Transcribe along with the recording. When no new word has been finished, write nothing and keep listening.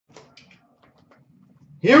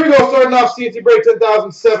Here we go, starting off CNC break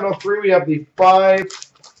 10,703. We have the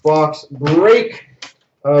 5-box break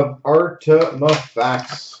of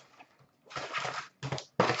Artemafax.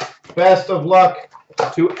 Best of luck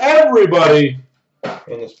to everybody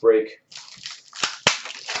in this break.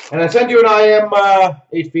 And I send you an IM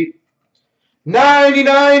 8 feet.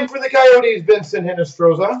 99 for the Coyotes, Vincent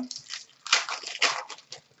Hinostroza.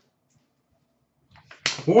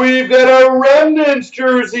 We've got a Remnants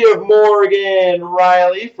jersey of Morgan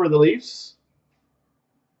Riley for the Leafs.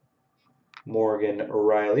 Morgan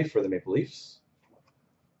Riley for the Maple Leafs.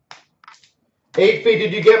 8 feet,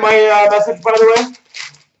 did you get my message, by the way?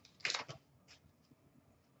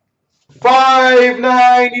 $5.99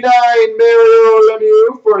 Mario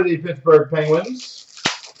Lemieux for the Pittsburgh Penguins.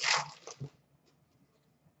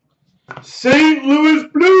 St. Louis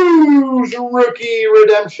Blues rookie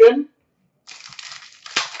redemption.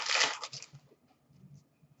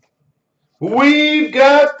 We've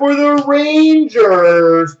got for the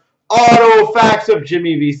Rangers auto facts of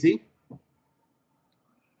Jimmy Vesey.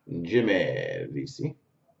 Jimmy Vesey.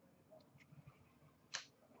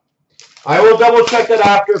 I will double check that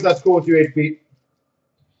after if that's cool with you, 8 feet.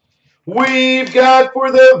 We've got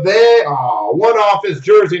for the one off his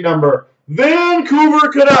jersey number. Vancouver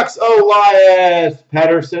Canucks, Elias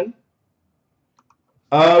Pettersson.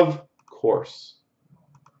 Of course.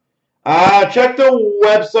 Check the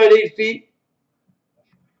website, 8 feet.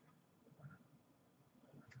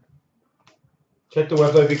 Check the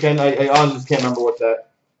website if you can. I honestly can't remember what's that.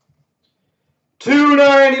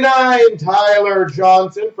 $2.99 Tyler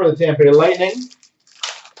Johnson for the Tampa Bay Lightning.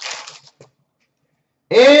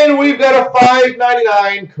 And we've got a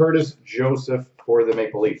 $5.99 Curtis Joseph for the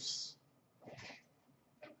Maple Leafs.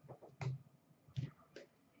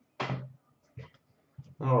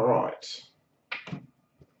 All right.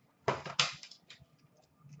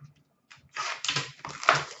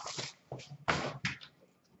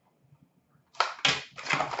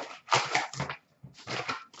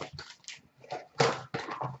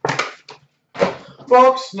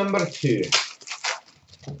 Box number 2.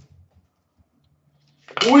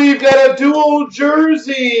 We've got a dual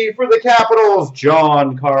jersey for the Capitals,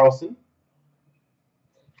 John Carlson.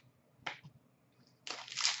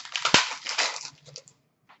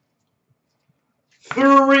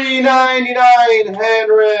 $3.99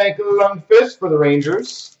 Henrik Lundqvist for the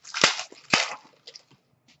Rangers.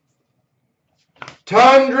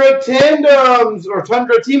 Tundra Tandems or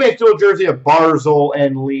Tundra Teammates dual jersey of Barzal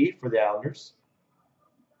and Lee for the Islanders.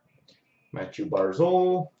 Matthew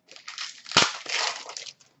Barzal.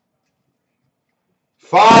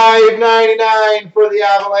 $5.99 for the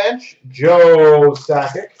Avalanche, Joe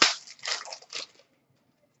Sakic.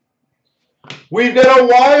 We've got a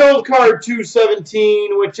wild card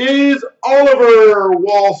 217, which is Oliver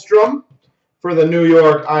Wahlstrom for the New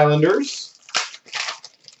York Islanders.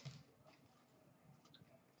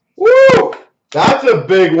 Woo! That's a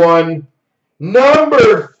big one.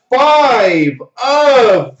 Number 5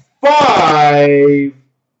 of 5.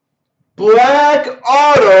 Black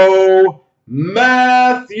Auto,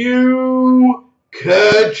 Matthew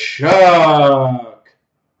Tkachuk.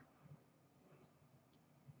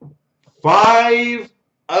 5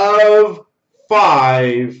 of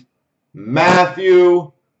 5.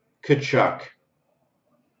 Matthew Tkachuk.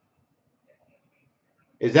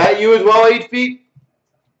 Is that you as well, 8 feet?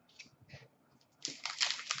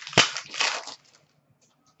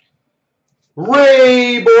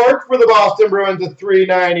 Ray Bork for the Boston Bruins at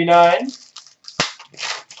 $3.99.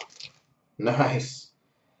 Nice.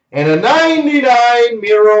 And a $99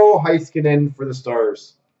 Miro Heiskanen for the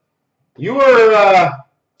Stars. You're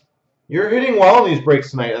hitting well in these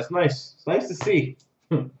breaks tonight. That's nice. It's nice to see.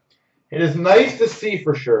 It is nice to see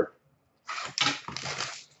for sure.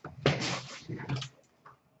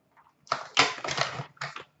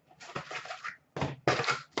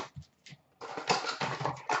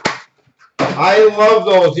 I love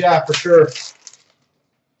those, yeah, for sure.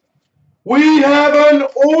 We have an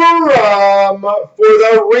Aurum for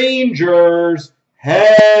the Rangers,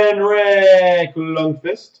 Henrik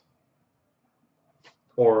Lundqvist.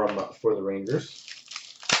 Aurum for the Rangers.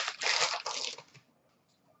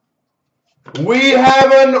 We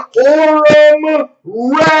have an Aurum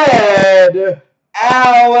Red,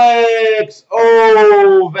 Alex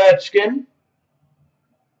Ovechkin.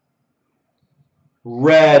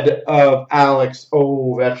 Red of Alex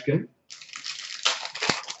Ovechkin.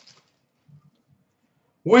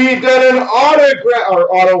 We've got an autograph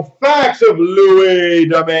or auto fax of Louis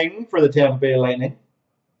Domingue for the Tampa Bay Lightning.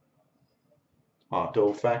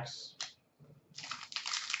 Auto fax.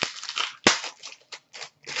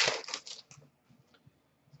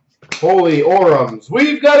 Holy Orums.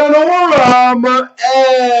 We've got an Orum,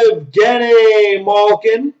 Evgeny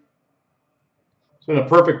Malkin. It's been a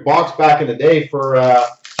perfect box back in the day for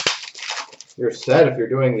your set if you're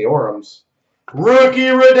doing the Orums. Rookie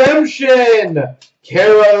Redemption,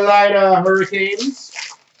 Carolina Hurricanes.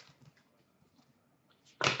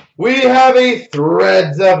 We have a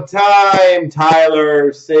Threads of Time,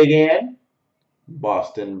 Tyler Seguin,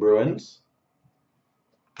 Boston Bruins.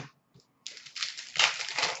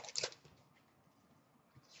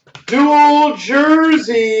 Dual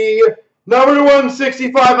jersey, number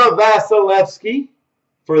 165 of Vasilevsky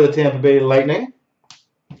for the Tampa Bay Lightning.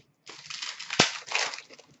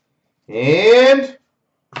 And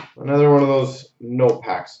another one of those no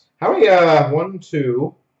packs. How many? 1,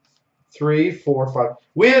 2, 3, 4, 5.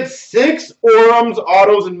 We had 6 Orums,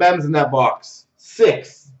 autos, and mems in that box.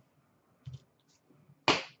 6.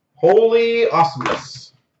 Holy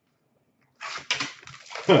awesomeness.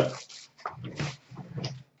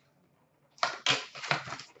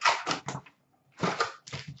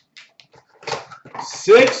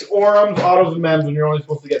 6 Orums, autos, and mems, and you're only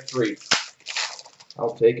supposed to get 3.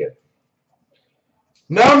 I'll take it.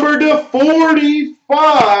 Number to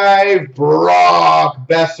 45, Brock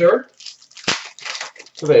Besser.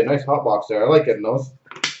 So they had a nice hot box there. I like getting those.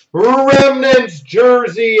 Remnants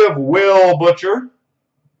jersey of Will Butcher.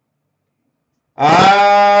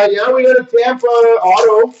 Yeah, we got a Tampa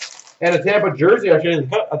auto and a Tampa jersey. Actually,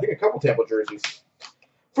 I think a couple Tampa jerseys.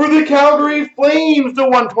 For the Calgary Flames to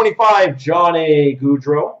 125, John A.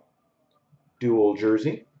 Gaudreau. Dual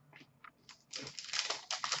jersey.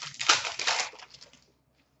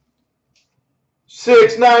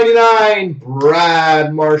 $6.99,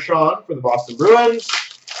 Brad Marchand for the Boston Bruins.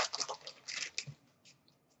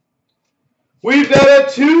 We've got a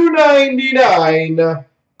 $2.99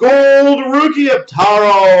 gold rookie of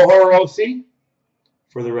Taro Hirose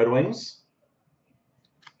for the Red Wings.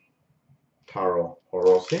 Taro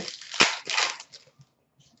Hirose.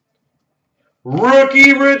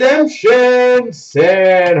 Rookie redemption,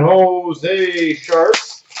 San Jose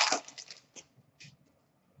Sharks.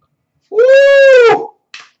 Woo!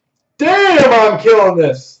 Damn, I'm killing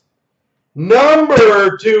this.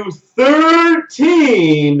 Number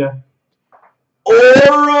 213,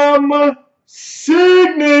 Orum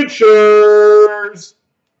Signatures,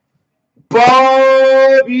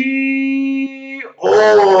 Bobby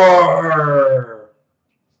Orr.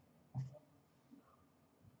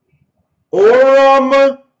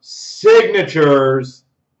 Orum Signatures,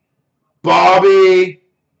 Bobby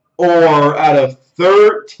Orr out of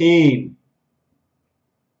 13.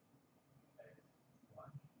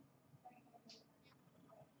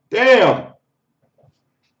 Damn.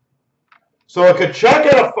 So a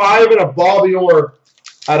Kachuk out of 5 and a Bobby Orr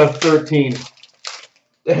out of 13.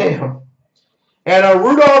 Damn. And a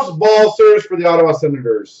Rudolph's Balcers for the Ottawa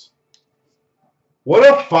Senators. What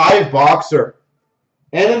a 5-boxer.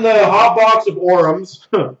 And in the hot box of Orums.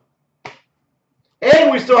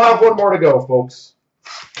 And we still have one more to go, folks.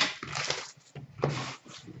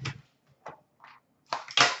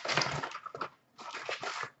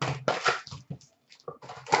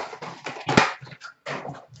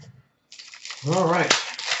 All right.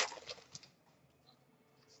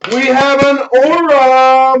 We have an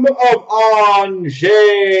Orum of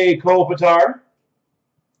Anze Kopitar,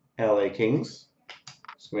 LA Kings.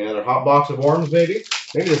 It's going to be another hot box of Orums, maybe.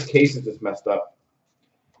 Maybe this case is just messed up.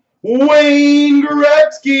 Wayne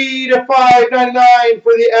Gretzky to $5.99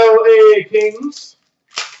 for the LA Kings.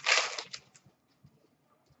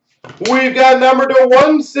 We've got number to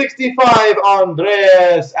 165,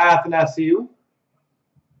 Andres Athanasiou,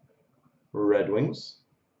 Red Wings.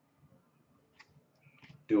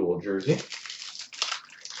 Dual jersey.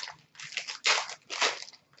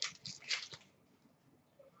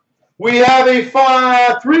 We have a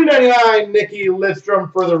 $3.99 Nicky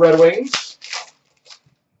Lidstrom for the Red Wings.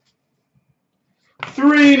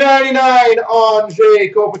 $3.99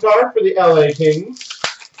 Anze Kopitar for the LA Kings.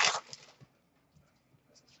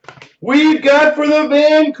 We've got for the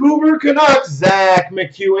Vancouver Canucks, Zach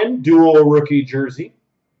McEwen, dual rookie jersey.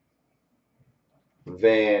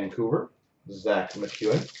 Vancouver, Zach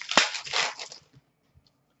McEwen.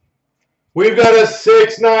 We've got a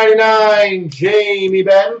 $6.99 Jamie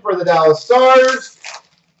Benn for the Dallas Stars.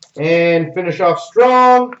 And finish off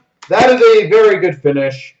strong. That is a very good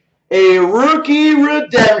finish. A rookie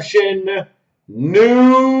redemption,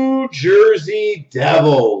 New Jersey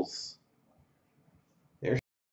Devils.